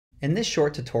In this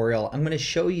short tutorial, I'm going to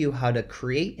show you how to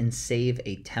create and save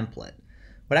a template.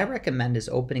 What I recommend is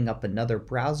opening up another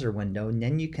browser window, and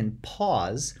then you can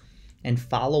pause and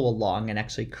follow along and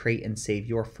actually create and save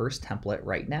your first template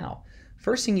right now.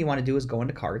 First thing you want to do is go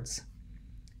into cards,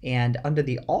 and under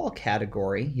the all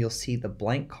category you'll see the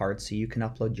blank card, so you can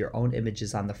upload your own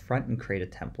images on the front and create a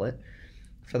template.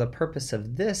 For the purpose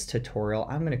of this tutorial,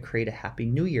 I'm going to create a Happy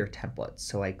New Year template.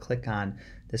 So I click on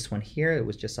this one here. It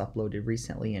was just uploaded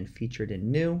recently and featured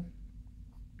in new.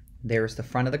 There's the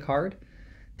front of the card.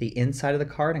 The inside of the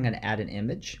card, I'm going to add an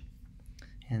image.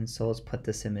 And so let's put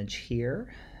this image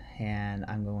here, and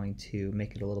I'm going to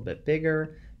make it a little bit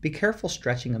bigger. Be careful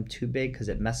stretching them too big because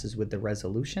it messes with the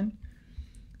resolution.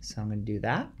 So I'm going to do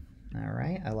that. All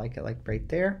right, I like it like right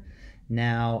there.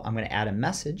 Now I'm going to add a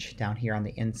message down here on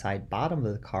the inside bottom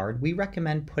of the card. We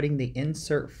recommend putting the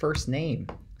insert first name.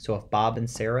 So if Bob and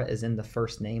Sarah is in the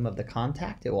first name of the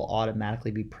contact, it will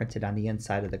automatically be printed on the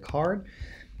inside of the card.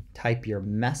 Type your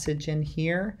message in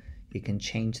here. You can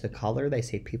change the color. They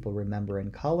say people remember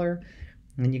in color.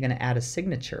 And then you're going to add a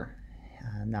signature.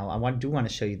 Now I do want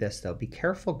to show you this though. Be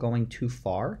careful going too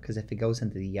far, because if it goes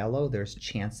into the yellow, there's a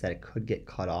chance that it could get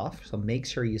cut off. So make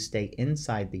sure you stay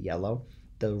inside the yellow.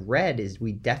 The red is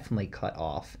we definitely cut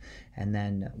off, and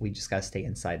then we just got to stay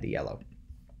inside the yellow.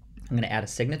 I'm going to add a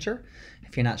signature.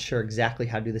 If you're not sure exactly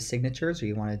how to do the signatures, or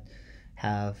you want to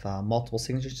have multiple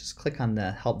signatures, just click on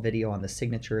the help video on the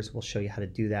signatures. We'll show you how to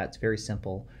do that. It's very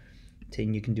simple.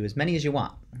 And you can do as many as you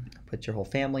want. Put your whole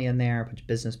family in there, put your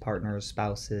business partners,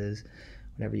 spouses,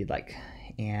 whatever you'd like.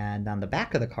 And on the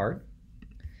back of the card,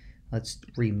 let's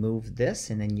remove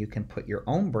this, and then you can put your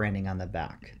own branding on the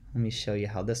back. Let me show you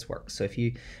how this works. So if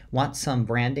you want some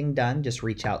branding done, just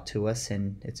reach out to us,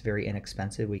 and it's very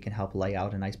inexpensive. We can help lay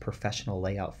out a nice professional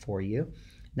layout for you.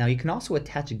 Now you can also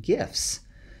attach GIFs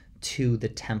to the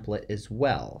template as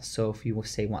well. So if you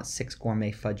say want 6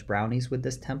 gourmet fudge brownies with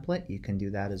this template, you can do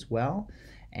that as well.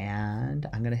 And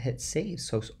I'm going to hit save.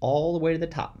 So it's all the way to the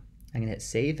top. I'm going to hit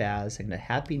save as. I'm going to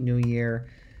Happy New Year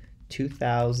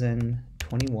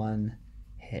 2021.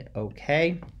 Hit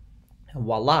OK. And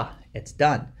voila, it's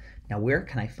done. Now where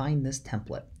can I find this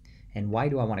template? And why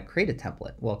do I want to create a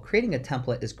template? Well, creating a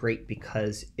template is great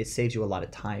because it saves you a lot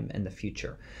of time in the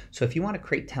future. So if you want to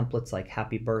create templates like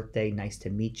happy birthday, nice to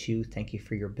meet you, thank you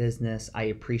for your business, I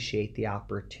appreciate the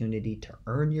opportunity to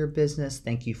earn your business,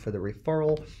 thank you for the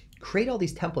referral, create all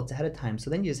these templates ahead of time, so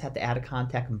then you just have to add a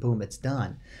contact and boom, it's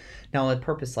done. Now a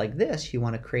purpose like this, you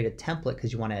want to create a template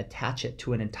because you want to attach it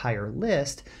to an entire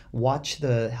list. Watch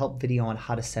the help video on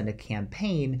how to send a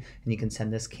campaign, and you can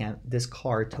send this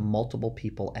card to multiple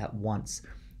people at once.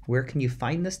 Where can you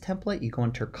find this template? You go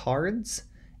into cards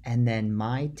and then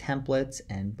my templates,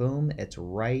 and boom, it's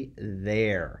right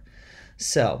there.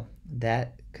 So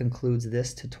that concludes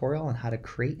this tutorial on how to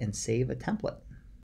create and save a template.